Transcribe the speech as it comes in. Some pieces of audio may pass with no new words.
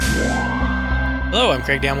Hello, I'm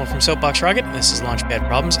Craig Damwell from Soapbox Rocket, and this is Launchpad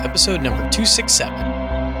Problems, episode number 267.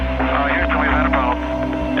 Houston, we've had a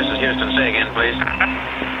problem. This is Houston. Say again, please.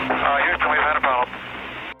 Houston, we've had a problem.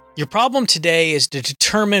 Your problem today is to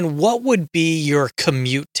determine what would be your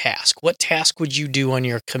commute task. What task would you do on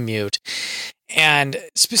your commute? And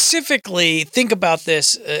specifically, think about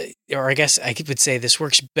this, or I guess I would say this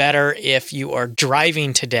works better if you are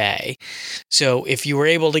driving today. So if you were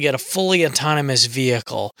able to get a fully autonomous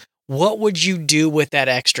vehicle, what would you do with that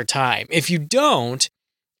extra time? If you don't,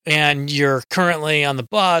 and you're currently on the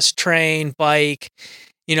bus, train, bike,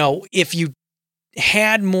 if you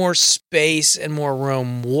had more space and more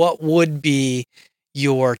room, what would be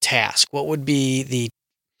your task? What would be the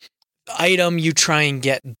item you try and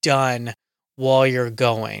get done while you're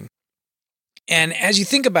going? And as you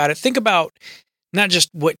think about it, think about not just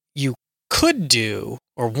what you could do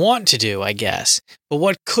or want to do, I guess, but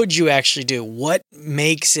what could you actually do? What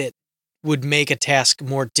would make a task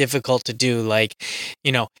more difficult to do? Like,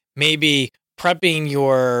 maybe prepping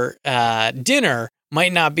your dinner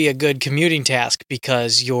might not be a good commuting task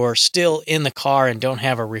because you're still in the car and don't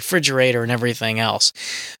have a refrigerator and everything else.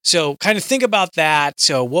 So kind of think about that.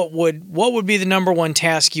 So what would be the number one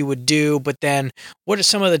task you would do? But then what are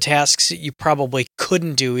some of the tasks that you probably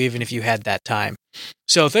couldn't do even if you had that time?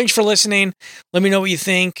 So thanks for listening. Let me know what you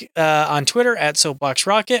think on Twitter at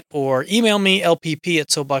SoapboxRocket or email me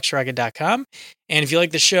lpp@soapboxrocket.com. And if you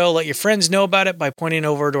like the show, let your friends know about it by pointing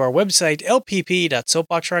over to our website,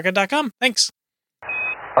 lpp.soapboxrocket.com. Thanks.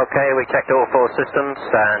 Okay, we checked all four systems,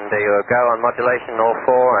 and you go on modulation, all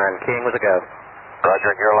four, and keying was a go.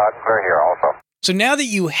 Roger, you're loud and clear here also. So now that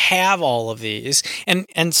you have all of these,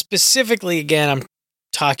 and specifically, again, I'm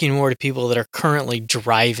talking more to people that are currently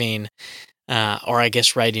driving, or I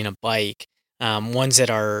guess riding a bike, ones that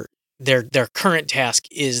are, their current task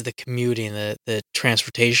is the commuting, the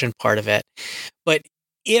transportation part of it. But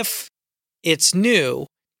if it's new,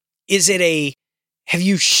 have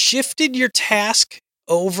you shifted your task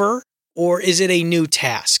over, or is it a new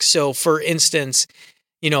task? So for instance,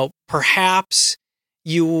 perhaps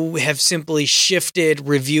you have simply shifted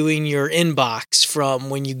reviewing your inbox from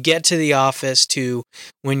when you get to the office to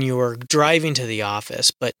when you're driving to the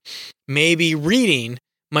office, but maybe reading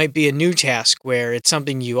might be a new task where it's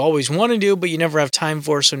something you always want to do, but you never have time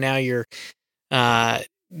for. So now you're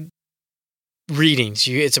reading.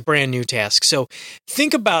 So it's a brand new task. So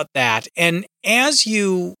think about that. And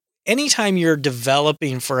anytime you're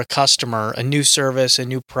developing for a customer, a new service, a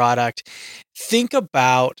new product, think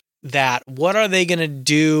about that. What are they going to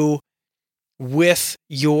do with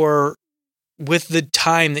the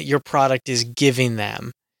time that your product is giving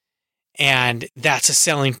them? And that's a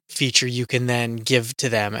selling feature you can then give to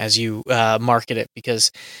them as you market it,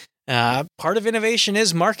 because part of innovation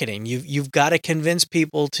is marketing. You've got to convince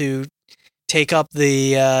people to take up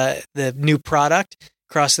the new product,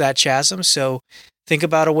 cross that chasm. So think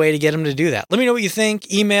about a way to get them to do that. Let me know what you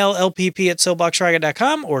think. Email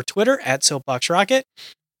lpp@soapboxrocket.com or Twitter @soapboxrocket.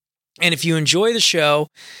 And if you enjoy the show,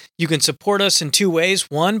 you can support us in two ways.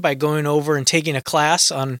 One, by going over and taking a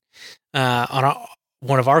class on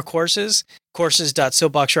one of our courses,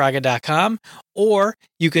 courses.soapboxrocket.com, or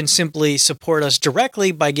you can simply support us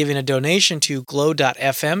directly by giving a donation to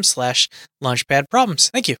glow.fm/launchpadproblems.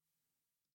 Thank you.